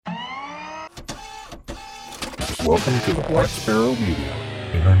Welcome to the Black Sparrow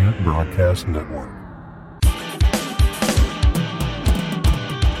Media Internet Broadcast Network.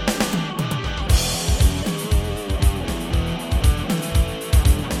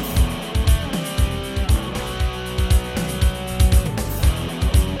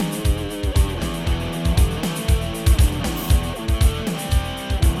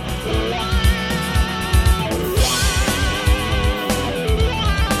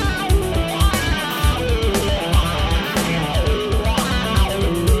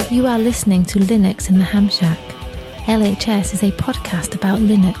 You are listening to Linux in the Ham Shack. LHS is a podcast about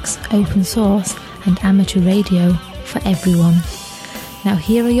Linux, open source, and amateur radio for everyone. Now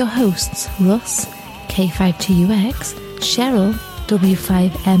here are your hosts, Russ, K5TUX, Cheryl,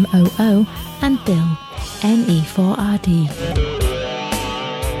 W5MOO, and Bill, NE4RD.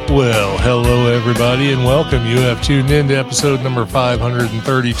 Well, hello everybody and welcome. You have tuned in to episode number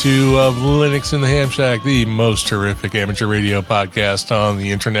 532 of Linux in the Ham Shack, the most terrific amateur radio podcast on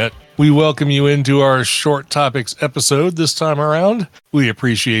the internet. We welcome you into our short topics episode this time around. We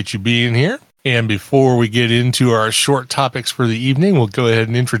appreciate you being here. And before we get into our short topics for the evening, we'll go ahead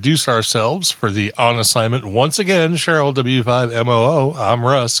and introduce ourselves. For the on assignment, once again, Cheryl, W5MOO. I'm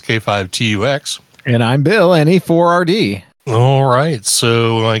Russ, K5TUX. And I'm Bill, NE4RD. All right,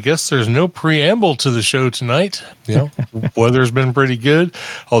 so I guess there's no preamble to the show tonight. You know, weather's been pretty good.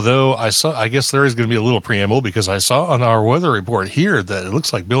 Although I guess there is going to be a little preamble because I saw on our weather report here that it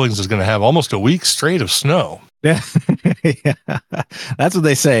looks like Billings is going to have almost a week straight of snow. Yeah, yeah. That's what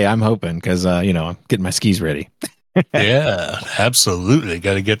they say. I'm hoping because I'm getting my skis ready. Yeah, absolutely.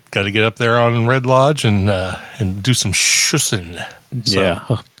 Got to get up there on Red Lodge and do some schussing. So.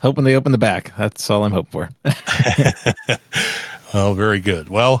 Yeah, hoping they open the back. That's all I'm hoping for. Well, very good.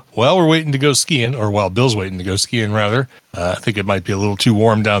 Well, while we're waiting to go skiing, or while Bill's waiting to go skiing, rather, I think it might be a little too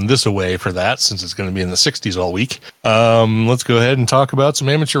warm down this way for that, since it's going to be in the 60s all week. Let's go ahead and talk about some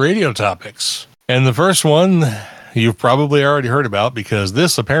amateur radio topics. And the first one you've probably already heard about, because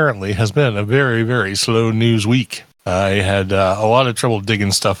this apparently has been a very, very slow news week. I had a lot of trouble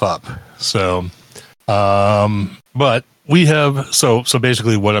digging stuff up. So, but we have, so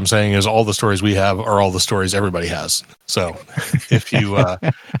basically what I'm saying is all the stories we have are all the stories everybody has. So if you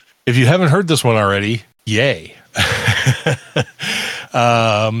haven't heard this one already, yay.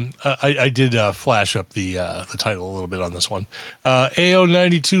 I did flash up the title a little bit on this one.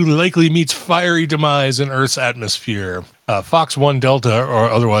 AO92 likely meets fiery demise in Earth's atmosphere. Fox 1 Delta, or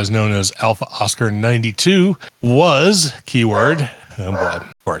otherwise known as Alpha Oscar 92, was, keyword, oh boy,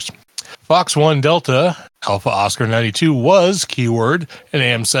 of course. Fox 1 Delta, Alpha Oscar 92, was, keyword, an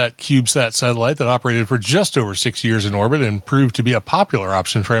AMSAT CubeSat satellite that operated for just over 6 years in orbit and proved to be a popular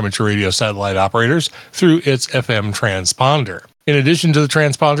option for amateur radio satellite operators through its FM transponder. In addition to the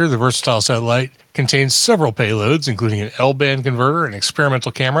transponder, the versatile satellite contains several payloads, including an L-band converter, an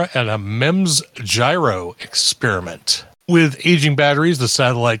experimental camera, and a MEMS gyro experiment. With aging batteries, the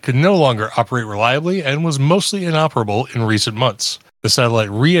satellite could no longer operate reliably and was mostly inoperable in recent months. The satellite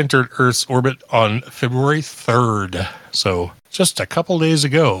re-entered Earth's orbit on February 3rd. So just a couple days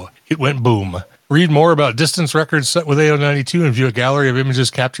ago, it went boom. Read more about distance records set with AO92 and view a gallery of images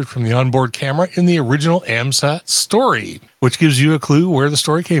captured from the onboard camera in the original AMSAT story, which gives you a clue where the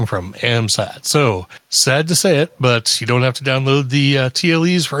story came from, AMSAT. So, sad to say it, but you don't have to download the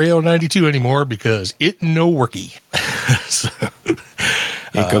TLEs for AO92 anymore because it no worky. So,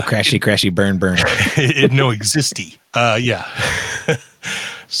 go crashy, burn. It no existy. Yeah.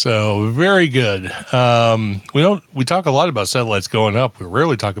 So very good. We talk a lot about satellites going up. We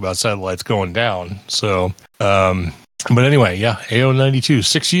rarely talk about satellites going down. So, but anyway, yeah, AO92,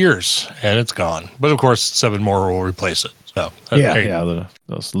 6 years and it's gone. But of course, 7 more will replace it. So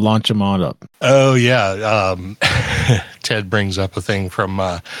let's launch them on up. Oh yeah. Ted brings up a thing from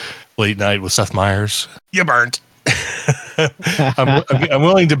Late Night with Seth Meyers. You burnt. I'm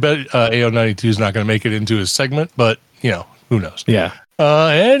willing to bet AO92 is not going to make it into his segment, but who knows? Yeah.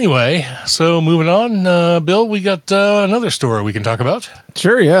 Anyway, so moving on, Bill, we got another story we can talk about.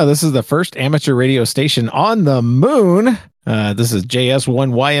 Sure, yeah. This is the first amateur radio station on the moon. This is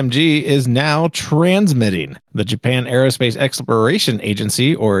JS1YMG is now transmitting. The Japan Aerospace Exploration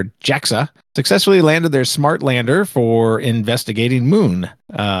Agency, or JAXA, successfully landed their smart lander for investigating moon,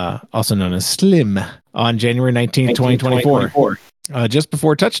 also known as SLIM, on January 19, 2024. Just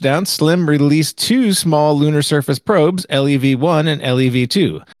before touchdown, SLIM released 2 small lunar surface probes, LEV-1 and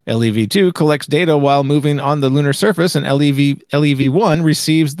LEV-2. LEV-2 collects data while moving on the lunar surface, and LEV-1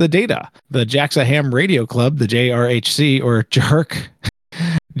 receives the data. The JAXA Ham Radio Club, the JRHC, or JARC,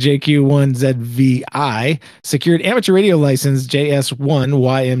 JQ1ZVI secured amateur radio license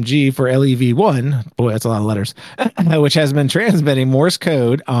JS1YMG for LEV1. Boy, that's a lot of letters. Which has been transmitting Morse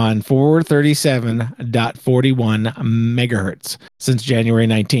code on 437.41 megahertz since January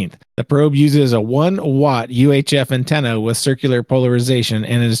 19th. The probe uses a 1 watt UHF antenna with circular polarization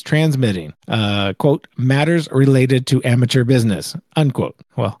and is transmitting, quote, matters related to amateur business, unquote.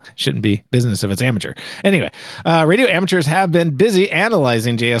 Well, shouldn't be business if it's amateur. Anyway, radio amateurs have been busy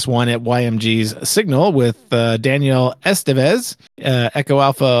analyzing JS1 at YMG's signal with Daniel Estevez, Echo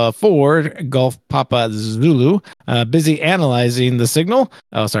Alpha 4, Golf Papa Zulu, busy analyzing the signal.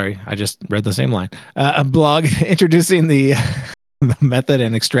 Oh, sorry, I just read the same line. A blog introducing the method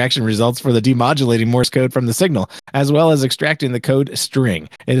and extraction results for the demodulating Morse code from the signal, as well as extracting the code string.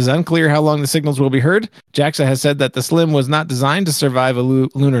 It is unclear how long the signals will be heard. JAXA has said that the SLIM was not designed to survive a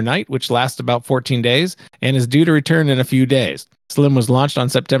lunar night, which lasts about 14 days, and is due to return in a few days. SLIM was launched on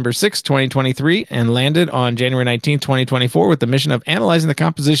September 6, 2023, and landed on January 19, 2024, with the mission of analyzing the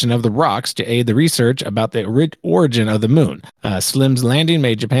composition of the rocks to aid the research about the origin of the moon. SLIM's landing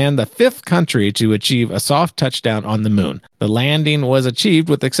made Japan the 5th country to achieve a soft touchdown on the moon. The landing was achieved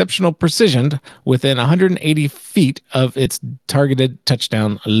with exceptional precision within 180 feet of its targeted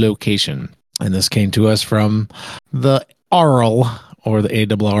touchdown location. And this came to us from the ARL, or the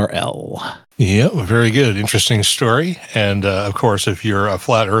ARRL. Yeah, very good. Interesting story. And of course, if you're a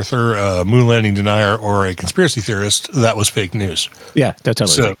flat earther, a moon landing denier, or a conspiracy theorist, that was fake news. Yeah, that's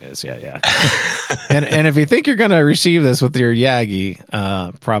totally fake news. Yeah. and if you think you're going to receive this with your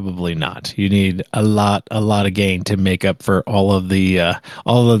Yagi, probably not. You need a lot of gain to make up for all of the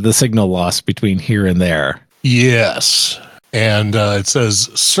signal loss between here and there. Yes. And it says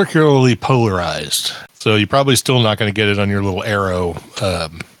circularly polarized. So you're probably still not going to get it on your little arrow,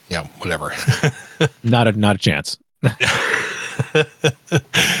 whatever. Not a chance.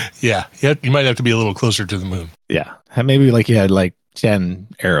 Yeah, you might have to be a little closer to the moon. Yeah, maybe like you had like 10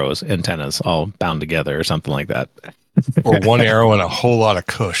 arrows, antennas all bound together or something like that. Or one arrow and a whole lot of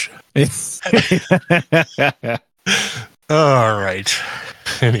cush. All right.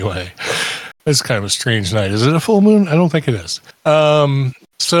 Anyway, it's kind of a strange night. Is it a full moon? I don't think it is.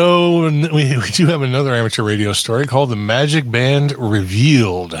 So we do have another amateur radio story called The Magic Band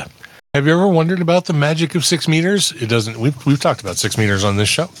Revealed. Have you ever wondered about the magic of 6 meters? It doesn't. We've talked about 6 meters on this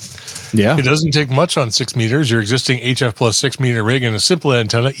show. Yeah. It doesn't take much on 6 meters. Your existing HF plus 6 meter rig and a simple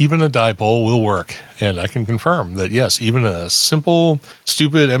antenna, even a dipole, will work. And I can confirm that, yes, even a simple,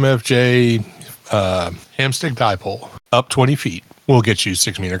 stupid MFJ hamstick dipole up 20 feet will get you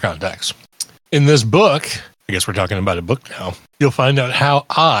 6 meter contacts. In this book, I guess we're talking about a book now, you'll find out how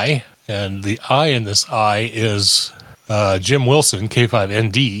and the I in this I is Jim Wilson,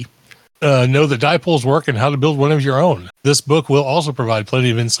 K5ND, know that dipoles work and how to build one of your own. This book will also provide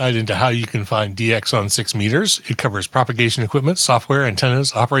plenty of insight into how you can find DX on 6 meters. It covers propagation equipment, software,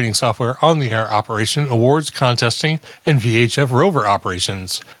 antennas, operating software, on-the-air operation, awards, contesting, and VHF rover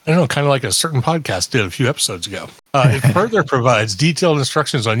operations. I don't know, kind of like a certain podcast did a few episodes ago. It further provides detailed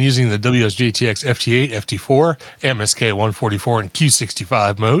instructions on using the WSJTX FT8, FT4, MSK 144, and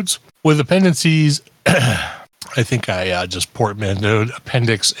Q65 modes with appendices. I think I just portmanteaued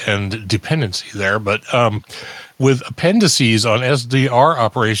appendix and dependency there, but with appendices on SDR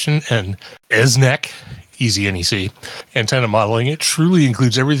operation and ESNEC, easy NEC, antenna modeling, it truly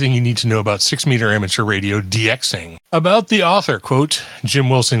includes everything you need to know about 6 meter amateur radio DXing. About the author, quote, Jim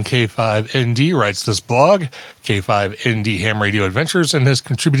Wilson K5ND writes this blog, K5ND Ham Radio Adventures, and has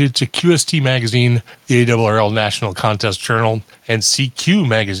contributed to QST Magazine, the ARRL National Contest Journal, and CQ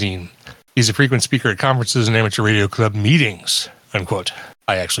Magazine. He's a frequent speaker at conferences and amateur radio club meetings, unquote.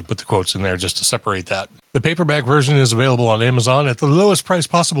 I actually put the quotes in there just to separate that. The paperback version is available on Amazon at the lowest price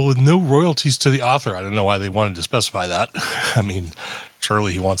possible with no royalties to the author. I don't know why they wanted to specify that. I mean,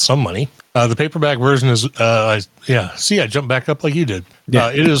 surely he wants some money. The paperback version is, I jumped back up like you did.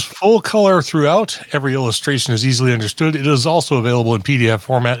 Yeah. It is full color throughout. Every illustration is easily understood. It is also available in PDF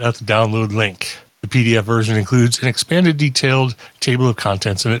format at the download link. The PDF version includes an expanded detailed table of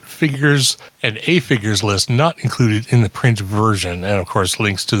contents and figures and a figures list not included in the print version. And of course,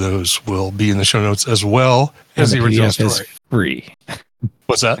 links to those will be in the show notes as well as the original story. Is free.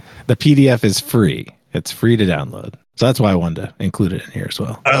 What's that? The PDF is free. It's free to download. So that's why I wanted to include it in here as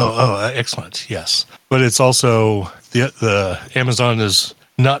well. Oh, excellent. Yes. But it's also the Amazon is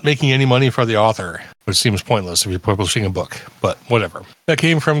not making any money for the author. which seems pointless if you're publishing a book, but whatever. That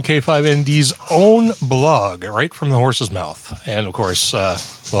came from K5ND's own blog, right from the horse's mouth. And of course,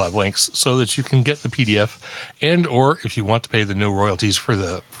 we'll have links so that you can get the PDF, and or if you want to pay the no royalties for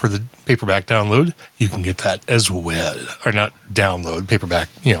the paperback download, you can get that as well. Or not download, paperback,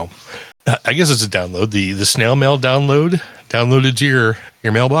 I guess it's a download. The snail mail downloaded to your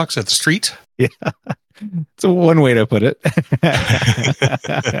mailbox at the street. Yeah. It's one way to put it.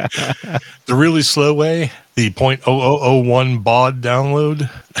 The really slow way, the 0.0001 baud download.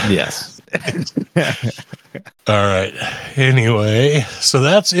 Yes. All right. Anyway, so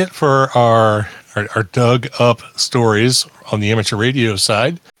that's it for our dug up stories on the amateur radio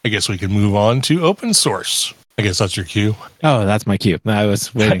side. I guess we can move on to open source. I guess that's your cue. Oh, that's my cue. I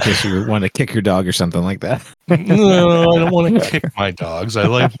was waiting in case you want to kick your dog or something like that. No, I don't want to kick my dogs. I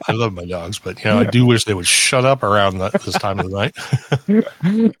love my dogs, but I do wish they would shut up around this time of the night.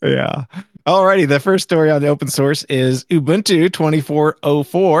 Yeah. Alrighty, the first story on the open source is Ubuntu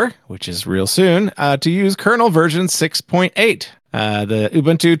 24.04, which is real soon, to use kernel version 6.8. The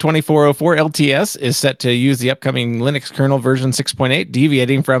Ubuntu 24.04 LTS is set to use the upcoming Linux kernel version 6.8,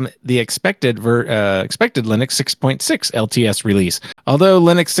 deviating from the expected Linux 6.6 LTS release. Although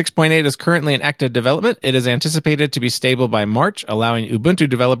Linux 6.8 is currently in active development, it is anticipated to be stable by March, allowing Ubuntu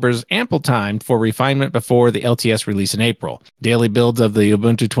developers ample time for refinement before the LTS release in April. Daily builds of the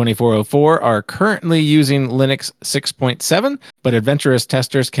Ubuntu 24.04 are currently using Linux 6.7, but adventurous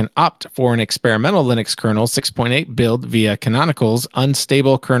testers can opt for an experimental Linux kernel 6.8 build via Canonical's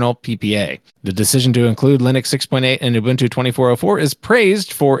unstable kernel PPA. The decision to include Linux 6.8 and Ubuntu 24.04 is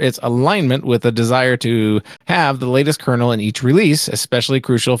praised for its alignment with a desire to have the latest kernel in each release, especially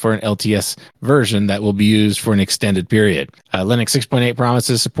crucial for an LTS version that will be used for an extended period. Linux 6.8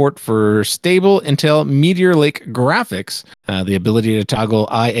 promises support for stable Intel Meteor Lake graphics, the ability to toggle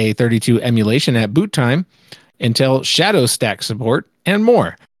IA32 emulation at boot time, Intel Shadow Stack support, and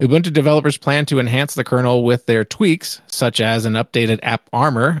more. Ubuntu developers plan to enhance the kernel with their tweaks, such as an updated app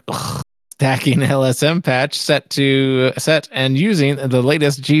armor, stacking LSM patch set and using the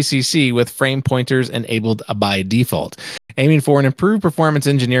latest GCC with frame pointers enabled by default, aiming for an improved performance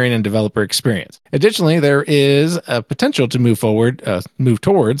engineering and developer experience. Additionally, there is a potential to move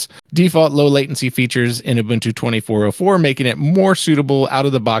towards default low latency features in Ubuntu 24.04, making it more suitable out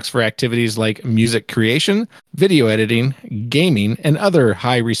of the box for activities like music creation, video editing, gaming, and other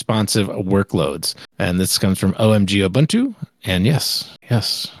high responsive workloads. And this comes from OMG Ubuntu. And yes,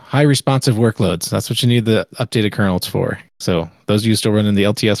 high responsive workloads. That's what you need the updated kernels for. So those of you still running the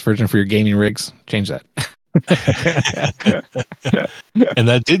LTS version for your gaming rigs, change that. And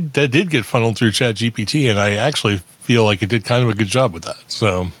that did get funneled through ChatGPT, and I actually feel like it did kind of a good job with that.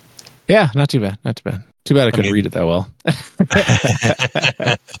 So yeah, not too bad. Too bad I couldn't read it that well.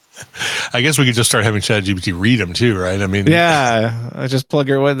 I guess we could just start having ChatGPT read them too, right? I mean, yeah, I just plug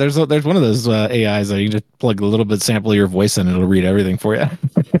your. There's one of those AIs that you can just plug a little bit sample of your voice in, and it'll read everything for you.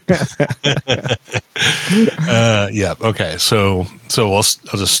 Yeah. Okay. So I'll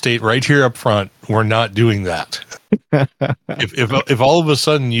just state right here up front, we're not doing that. If all of a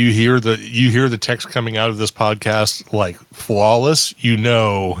sudden you hear the text coming out of this podcast like flawless,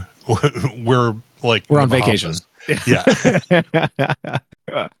 we're on vacation. Yeah.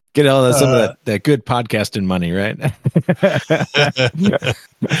 Get all some of that good podcasting money, right?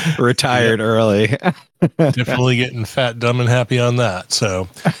 Retired early. Definitely getting fat, dumb, and happy on that. So,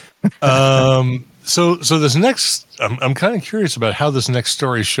 so this next, I'm kind of curious about how this next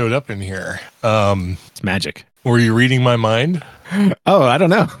story showed up in here. It's magic. Were you reading my mind? Oh, I don't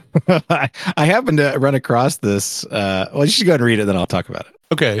know. I happened to run across this. Well, you should go ahead and read it, then I'll talk about it.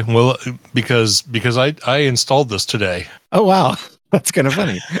 Okay. Well, because I installed this today. Oh, wow. That's kind of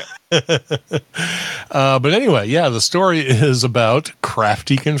funny. But anyway, yeah, the story is about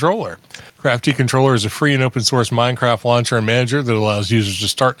Crafty Controller. Crafty Controller is a free and open source Minecraft launcher and manager that allows users to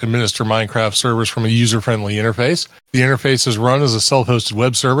start and administer Minecraft servers from a user-friendly interface. The interface is run as a self-hosted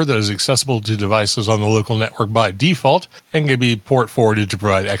web server that is accessible to devices on the local network by default and can be port forwarded to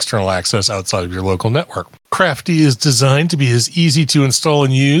provide external access outside of your local network. Crafty is designed to be as easy to install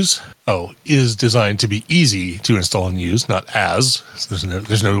and use. Is designed to be easy to install and use, not as.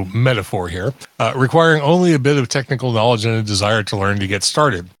 There's no metaphor here. Requiring only a bit of technical knowledge and a desire to learn to get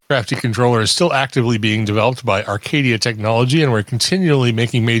started. Crafty Controller is still actively being developed by Arcadia Technology, and we're continually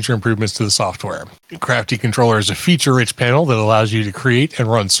making major improvements to the software. Crafty Controller is a feature-rich panel that allows you to create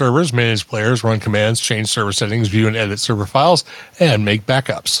and run servers, manage players, run commands, change server settings, view and edit server files, and make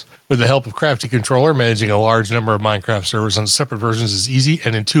backups. With the help of Crafty Controller, managing a large number of Minecraft servers on separate versions is easy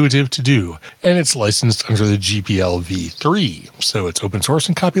and intuitive to do, and it's licensed under the GPL v3, so it's open source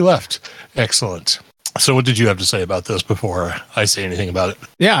and copyleft. Excellent. So what did you have to say about this before I say anything about it?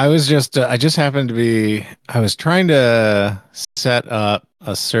 Yeah, I just happened to be, I was trying to set up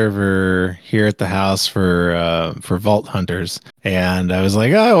a server here at the house for Vault Hunters. And I was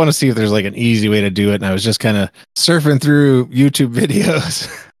like, oh, I want to see if there's like an easy way to do it. And I was just kind of surfing through YouTube videos,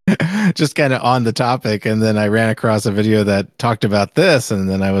 just kind of on the topic. And then I ran across a video that talked about this. And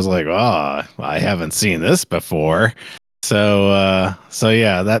then I was like, oh, I haven't seen this before. So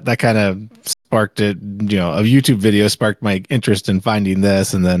yeah, that kind of sparked it, a YouTube video sparked my interest in finding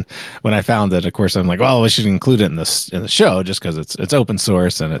this. And then when I found it, of course, I'm like, well, we should include it in the show just because it's open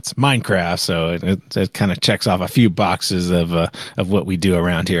source and it's Minecraft. So it kind of checks off a few boxes of what we do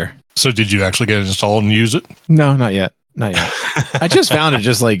around here. So did you actually get it installed and use it? No, not yet. Not yet. I just found it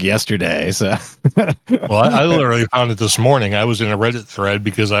just like yesterday. So, well, I literally found it this morning. I was in a Reddit thread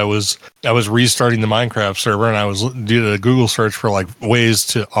because I was restarting the Minecraft server, and I was doing a Google search for like ways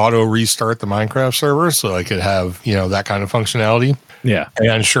to auto restart the Minecraft server so I could have that kind of functionality. Yeah,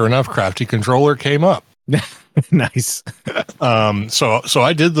 and sure enough, Crafty Controller came up. Nice. So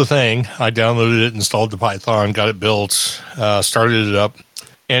I did the thing. I downloaded it, installed the Python, got it built, started it up.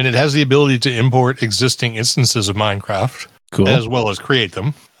 And it has the ability to import existing instances of Minecraft, cool, as well as create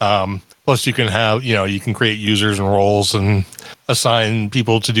them. Plus, you can have, you can create users and roles and assign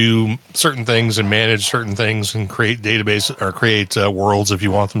people to do certain things and manage certain things and create database or create worlds if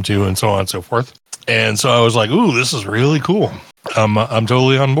you want them to, and so on and so forth. And so I was like, ooh, this is really cool. I'm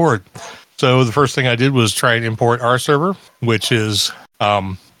totally on board. So the first thing I did was try and import our server, which is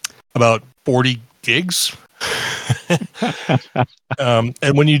about 40 gigs.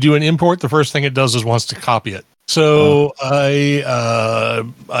 And when you do an import, the first thing it does is wants to copy it. So I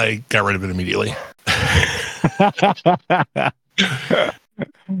got rid of it immediately.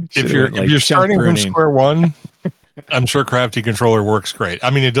 If you're starting from square one, I'm sure Crafty Controller works great.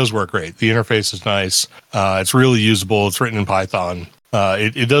 I mean, it does work great. The interface is nice. It's really usable. It's written in Python.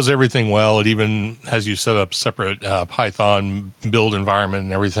 It does everything well. It even has you set up separate Python build environment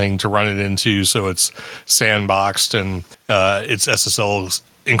and everything to run it into, so it's sandboxed and it's SSL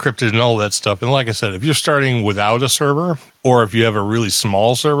encrypted and all that stuff. And like I said, if you're starting without a server, or if you have a really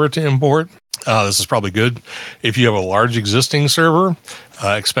small server to import, this is probably good. If you have a large existing server,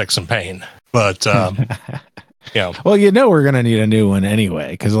 expect some pain. But yeah. Well, we're gonna need a new one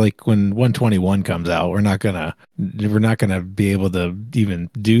anyway, because like when 121 comes out, we're not gonna be able to even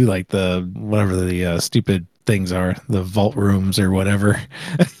do like the whatever the stupid things are, the vault rooms or whatever,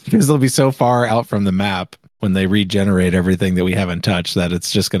 because they'll be so far out from the map when they regenerate everything that we haven't touched that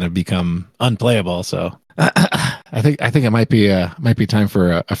it's just gonna become unplayable. So I think it might be time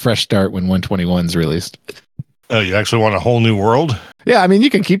for a fresh start when 121's released. Oh, you actually want a whole new world? Yeah, I mean, you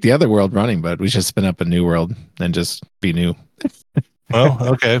can keep the other world running, but we should spin up a new world and just be new. Well,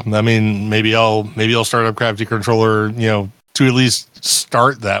 okay. I mean, maybe I'll start up Crafty Controller, to at least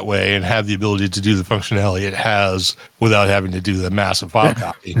start that way and have the ability to do the functionality it has without having to do the massive file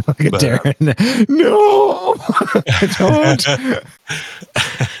copy. Look at Darren. No, don't.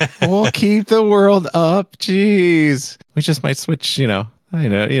 We'll keep the world up. Jeez, we just might switch. I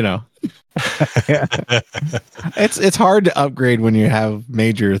know. It's hard to upgrade when you have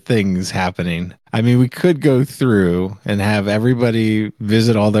major things happening. I mean, we could go through and have everybody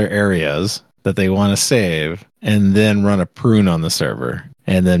visit all their areas that they want to save and then run a prune on the server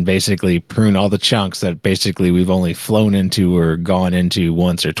and then basically prune all the chunks that basically we've only flown into or gone into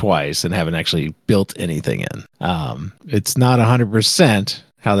once or twice and haven't actually built anything in. It's not 100%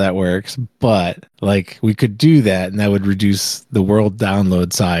 how that works, but like we could do that and that would reduce the world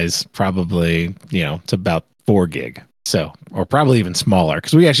download size probably, to about 4 gig. So, or probably even smaller,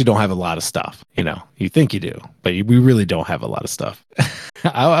 because we actually don't have a lot of stuff. You think you do, but we really don't have a lot of stuff.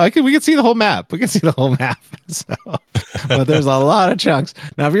 We can see the whole map. So, but there's a lot of chunks.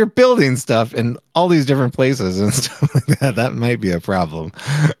 Now, if you're building stuff in all these different places and stuff like that, that might be a problem.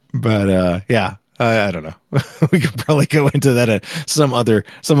 But yeah. I don't know. We could probably go into that at some other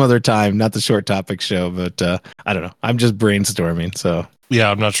time, not the short topic show, but I don't know. I'm just brainstorming. So yeah,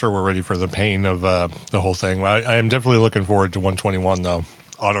 I'm not sure we're ready for the pain of the whole thing. I am definitely looking forward to 121 though.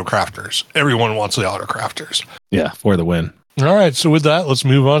 Auto crafters. Everyone wants the auto crafters. Yeah, for the win. All right. So with that, let's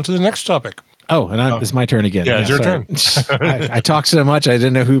move on to the next topic. Oh, and it's my turn again. Yeah, it's your turn. I talked so much, I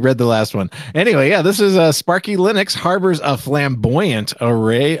didn't know who read the last one. Anyway, yeah, this is Sparky Linux harbors a flamboyant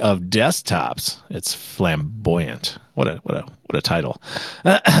array of desktops. It's flamboyant. What What a title.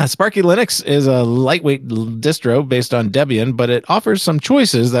 Sparky Linux is a lightweight distro based on Debian, but it offers some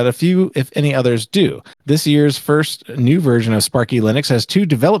choices that a few, if any others, do. This year's first new version of Sparky Linux has 2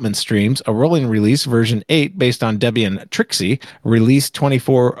 development streams, a rolling release version 8 based on Debian Trixie, release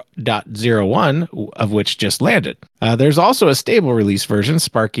 24.01, of which just landed. There's also a stable release version,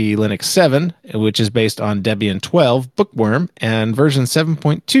 Sparky Linux 7, which is based on Debian 12 Bookworm, and version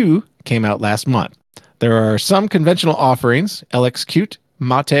 7.2 came out last month. There are some conventional offerings, LXQt,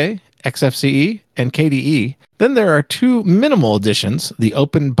 Mate, XFCE, and KDE. Then there are 2 minimal editions, the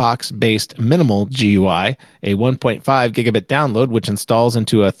OpenBox-based Minimal GUI, a 1.5 gigabit download, which installs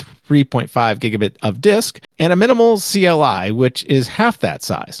into a 3.5 gigabit of disk, and a Minimal CLI, which is half that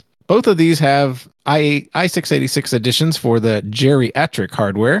size. Both of these have i686 editions for the geriatric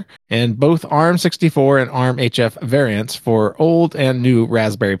hardware, and both ARM64 and ARM-HF variants for old and new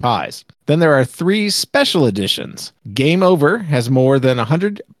Raspberry Pis. Then there are 3 special editions. Game Over has more than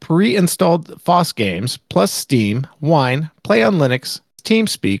 100 pre-installed FOSS games, plus Steam, Wine, Play on Linux,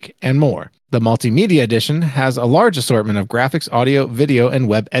 TeamSpeak, and more. The Multimedia Edition has a large assortment of graphics, audio, video, and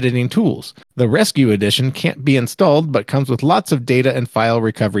web editing tools. The Rescue Edition can't be installed, but comes with lots of data and file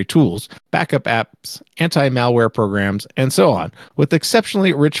recovery tools, backup apps, anti-malware programs, and so on, with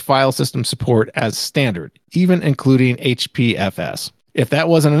exceptionally rich file system support as standard, even including HPFS. If that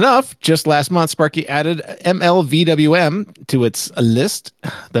wasn't enough, just last month, Sparky added MLVWM to its list.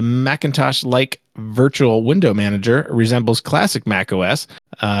 The Macintosh-like virtual window manager resembles classic macOS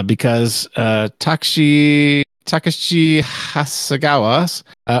because Takashi Hasegawa's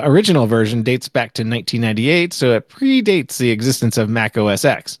original version dates back to 1998, so it predates the existence of Mac OS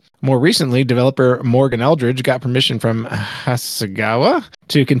X. More recently, developer Morgan Eldridge got permission from Hasegawa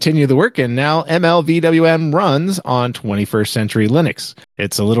to continue the work, and now MLVWM runs on 21st Century Linux.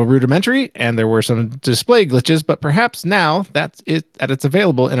 It's a little rudimentary, and there were some display glitches, but perhaps now that it's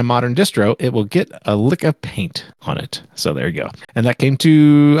available in a modern distro, it will get a lick of paint on it. So there you go. And that came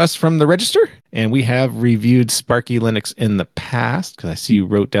to us from the Register, and we have reviewed Sparky Linux in the past, because I see you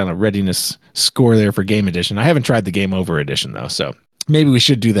wrote down a readiness score there for Game Edition. I haven't tried the Game Over Edition, though, so maybe we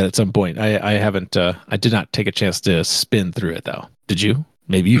should do that at some point. I haven't. I did not take a chance to spin through it, though. Did you?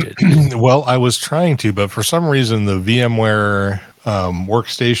 Maybe you did. Well, I was trying to, but for some reason, the VMware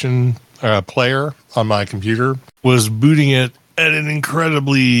workstation player on my computer was booting it at an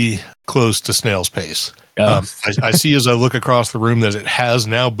incredibly close to snail's pace. I see as I look across the room that it has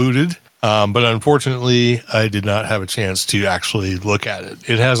now booted, but unfortunately, I did not have a chance to actually look at it.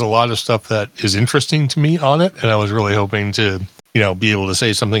 It has a lot of stuff that is interesting to me on it, and I was really hoping to be able to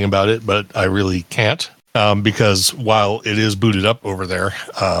say something about it, but I really can't because while it is booted up over there,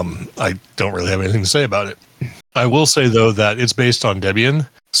 I don't really have anything to say about it. I will say, though, that it's based on Debian,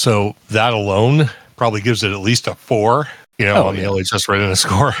 so that alone probably gives it at least a 4, the LHS readiness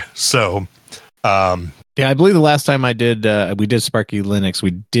score. So, yeah, I believe the last time we did Sparky Linux,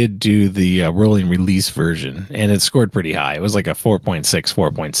 we did do the rolling release version, and it scored pretty high. It was like a 4.6,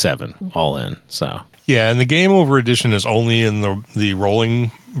 4.7 all in. So yeah, and the Game Over edition is only in the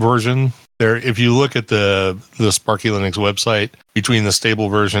rolling version. There, if you look at the Sparky Linux website, between the stable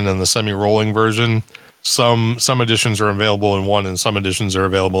version and the semi-rolling version, some editions are available in one and some editions are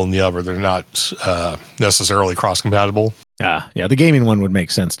available in the other. They're not necessarily cross-compatible. Yeah, the gaming one would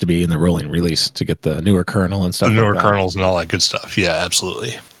make sense to be in the rolling release to get the newer kernel and stuff. The newer kernels and all that good stuff. Yeah,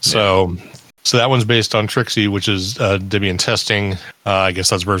 absolutely. So that one's based on Trixie, which is Debian testing. I guess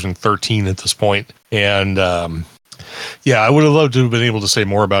that's version 13 at this point. And I would have loved to have been able to say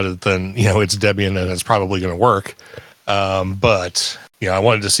more about it than, it's Debian and it's probably going to work. But I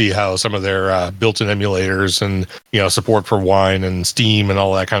wanted to see how some of their built-in emulators and, support for Wine and Steam and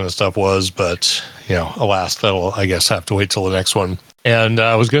all that kind of stuff was. But, alas, that'll, I guess, have to wait till the next one. And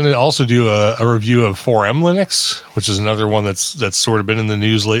I was going to also do a review of 4M Linux, which is another one that's sort of been in the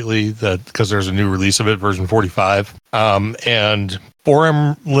news lately because there's a new release of it, version 45. And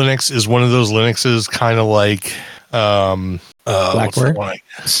 4M Linux is one of those Linuxes kind of like... Slackware?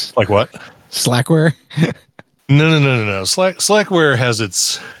 Like what? Slackware? No. Slackware has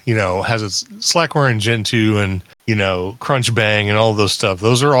its Slackware and Gentoo and, Crunchbang and all those stuff.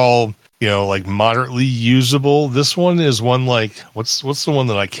 Those are all, like moderately usable. This one is one like, what's the one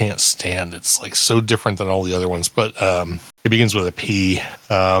that I can't stand? It's like so different than all the other ones, but it begins with a P.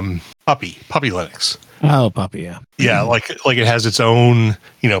 Puppy Linux. Oh, Puppy, yeah. Yeah, like it has its own,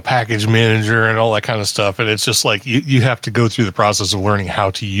 package manager and all that kind of stuff. And it's just like you have to go through the process of learning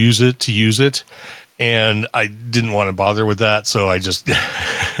how to use it. And I didn't want to bother with that. So I just,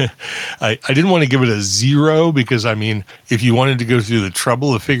 I didn't want to give it a 0 because, if you wanted to go through the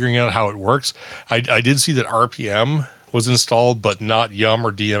trouble of figuring out how it works, I did see that RPM was installed, but not Yum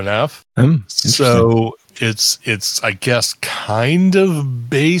or DNF. So it's I guess kind of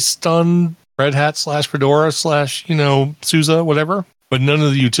based on Red Hat / Fedora / SUSE, whatever. But none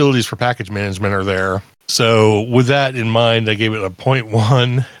of the utilities for package management are there. So with that in mind, I gave it a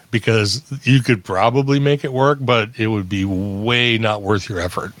 0.1 because you could probably make it work, but it would be way not worth your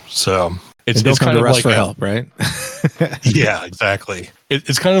effort. So it's kind of like for help, right? Yeah, exactly.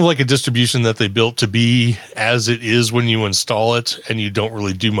 It's kind of like a distribution that they built to be as it is when you install it, and you don't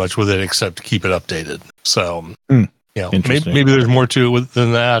really do much with it except keep it updated. So, maybe there's more to it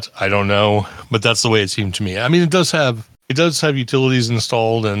than that. I don't know, but that's the way it seemed to me. I mean, it does have utilities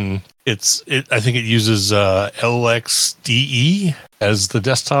installed, and I think it uses LXDE as the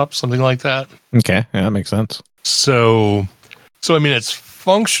desktop, something like that. Okay, yeah, that makes sense. So I mean, it's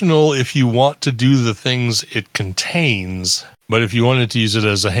functional if you want to do the things it contains, but if you wanted to use it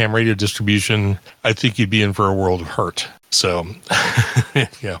as a ham radio distribution, I think you'd be in for a world of hurt. So,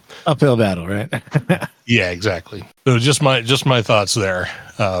 yeah, uphill battle, right? Yeah, exactly. So just my thoughts there,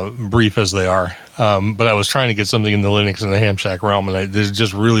 brief as they are. But I was trying to get something in the Linux and the Ham Shack realm, and there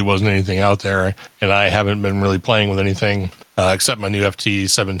just really wasn't anything out there, and I haven't been really playing with anything except my new FT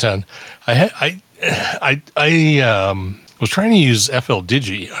 710. I was trying to use FL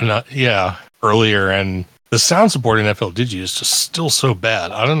Digi, earlier, and the sound support in FL Digi is just still so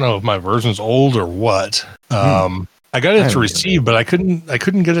bad. I don't know if my version's old or what. I got it to receive, but I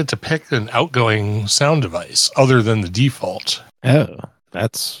couldn't get it to pick an outgoing sound device other than the default. Oh,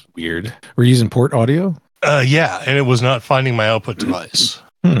 that's weird. We're using port audio? Yeah, and it was not finding my output device.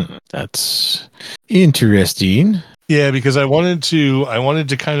 That's interesting. Yeah, because I wanted to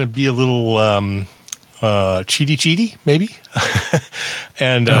kind of be a little cheaty maybe,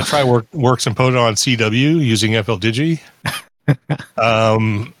 and try work some Poda on CW using FL Digi.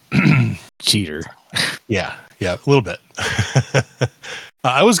 Cheater. Yeah, a little bit.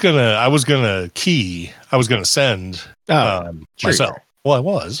 I was gonna send myself. Well, I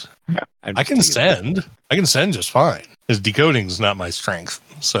was. I can send just fine. His decoding is not my strength.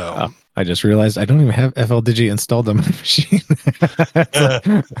 So I just realized I don't even have FL Digi installed on my machine.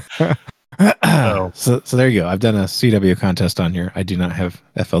 So there you go. I've done a CW contest on here. I do not have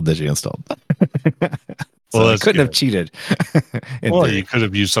FL Digi installed. So I couldn't have cheated. Well, you could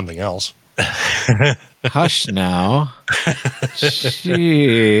have used something else. Hush now.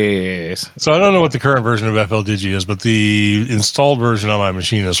 Jeez. So I don't know what the current version of FL Digi is, but the installed version on my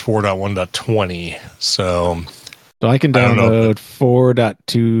machine is 4.1.20. So I can download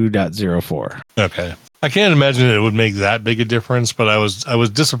 4.2.04. Okay. I can't imagine it would make that big a difference, but I was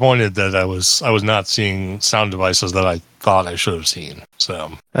disappointed that I was not seeing sound devices that I thought I should have seen.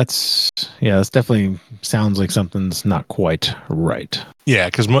 So that's definitely sounds like something's not quite right. Yeah,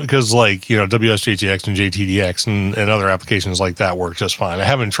 because WSJTX and JTDX and other applications like that work just fine. I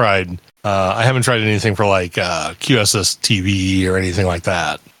haven't tried anything for like QSS TV or anything like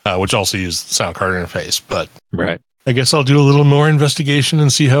that, which also use sound card interface. But right. I guess I'll do a little more investigation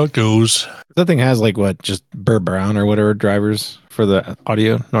and see how it goes. That thing has just Burr Brown or whatever drivers for the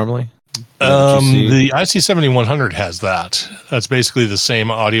audio normally? The IC7100 has that. That's basically the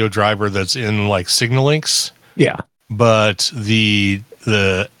same audio driver that's in like Signal Links. Yeah. But the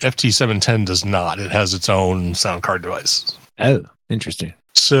FT710 does not. It has its own sound card device. Oh, interesting.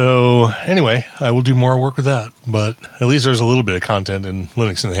 So anyway, I will do more work with that. But at least there's a little bit of content in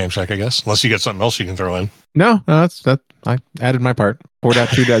Linux in the Ham Shack, I guess. Unless you got something else you can throw in. No, that's I added my part.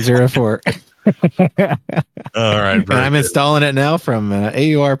 4.2.04. All right. And I'm installing it now from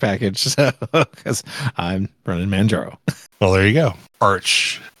AUR package because I'm running Manjaro. Well, there you go.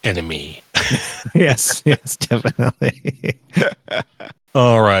 Arch enemy. Yes, definitely.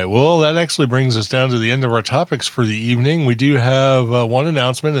 All right. Well, that actually brings us down to the end of our topics for the evening. We do have one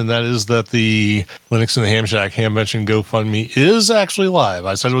announcement, and that is that the Linux in the Ham Shack Hamvention GoFundMe is actually live.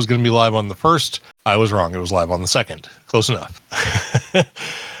 I said it was going to be live on the 1st. I was wrong. It was live on the 2nd. Close enough.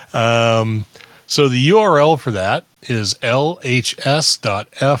 So the URL for that is lhs.fyi/HV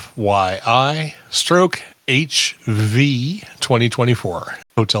 2024,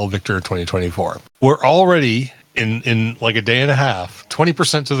 Hotel Victor 2024. We're already in like a day and a half,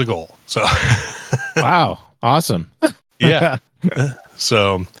 20% to the goal. So, wow, awesome. Yeah.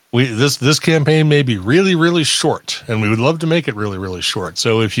 So this campaign may be really, really short, and we would love to make it really, really short.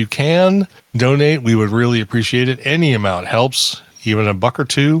 So if you can donate, we would really appreciate it. Any amount helps, even $1 or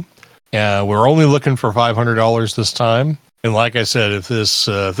 $2. We're only looking for $500 this time. And like I said, if this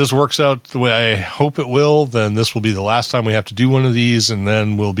works out the way I hope it will, then this will be the last time we have to do one of these, and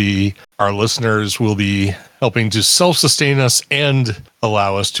then our listeners will be helping to self-sustain us and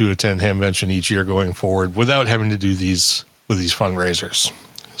allow us to attend Hamvention each year going forward without having to do these with these fundraisers.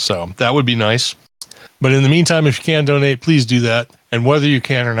 So that would be nice. But in the meantime, if you can donate, please do that. And whether you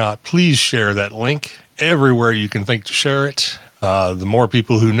can or not, please share that link everywhere you can think to share it. The more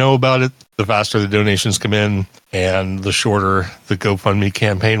people who know about it, the faster the donations come in, and the shorter the GoFundMe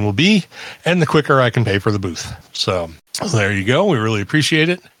campaign will be, and the quicker I can pay for the booth. So there you go. We really appreciate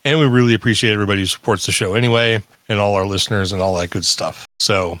it. And we really appreciate everybody who supports the show anyway, and all our listeners and all that good stuff.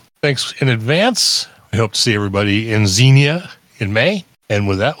 So thanks in advance. We hope to see everybody in Xenia in May. And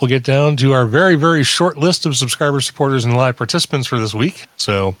with that, we'll get down to our very, very short list of subscriber supporters and live participants for this week.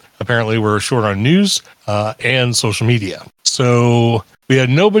 So apparently we're short on news and social media. So we had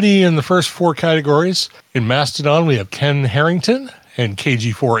nobody in the first 4 categories. In Mastodon, we have Ken Harrington and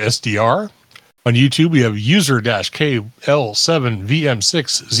KG4SDR. On YouTube, we have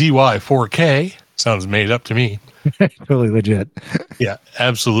user-KL7VM6ZY4K. Sounds made up to me. Totally legit. Yeah,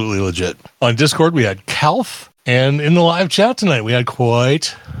 absolutely legit. On Discord, we had Calf. And in the live chat tonight, we had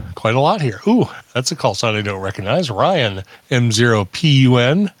quite a lot here. Ooh, that's a call sign I don't recognize. Ryan,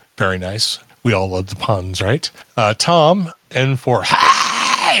 M0PUN. Very nice. We all love the puns, right? Tom, N4,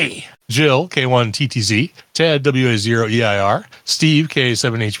 hi! Jill, K1TTZ. Ted, WA0EIR. Steve,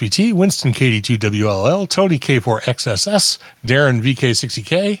 K7HPT. Winston, KD2WLL. Tony, K4XSS. Darren,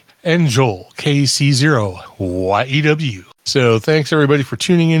 VK60K. And Joel, KC0YEW. So thanks everybody for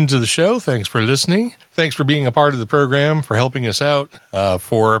tuning into the show. Thanks for listening. Thanks for being a part of the program, for helping us out,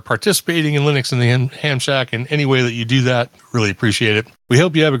 for participating in Linux in the Ham Shack in any way that you do that. Really appreciate it. We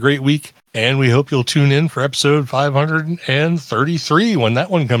hope you have a great week, and we hope you'll tune in for episode 533 when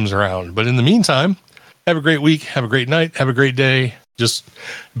that one comes around. But in the meantime, have a great week, have a great night, have a great day. Just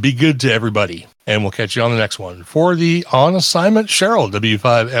be good to everybody, and we'll catch you on the next one. For the On Assignment Cheryl,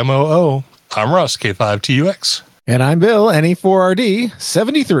 W5MOO, I'm Russ, K5TUX. And I'm Bill, NE4RD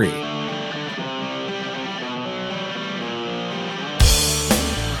 73.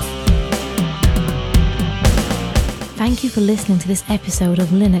 Thank you for listening to this episode of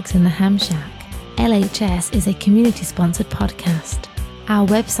Linux in the Ham Shack. LHS is a community-sponsored podcast. Our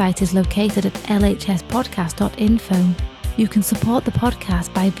website is located at lhspodcast.info. You can support the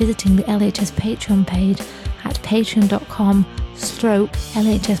podcast by visiting the LHS Patreon page at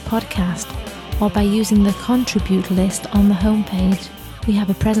patreon.com/LHS podcast, or by using the contribute list on the homepage. We have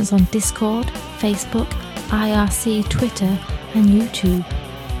a presence on Discord, Facebook, IRC, Twitter, and YouTube.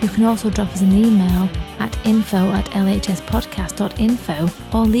 You can also drop us an email at info@lhspodcast.info,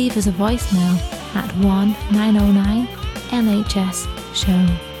 or leave us a voicemail at 1-909-LHS-SHOW.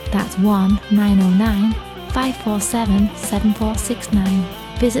 That's 1-909-547-7469.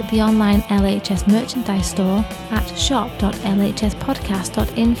 Visit the online LHS merchandise store at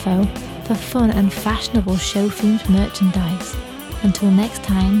shop.lhspodcast.info for fun and fashionable show-themed merchandise. Until next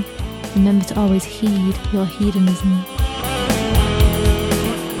time, remember to always heed your hedonism.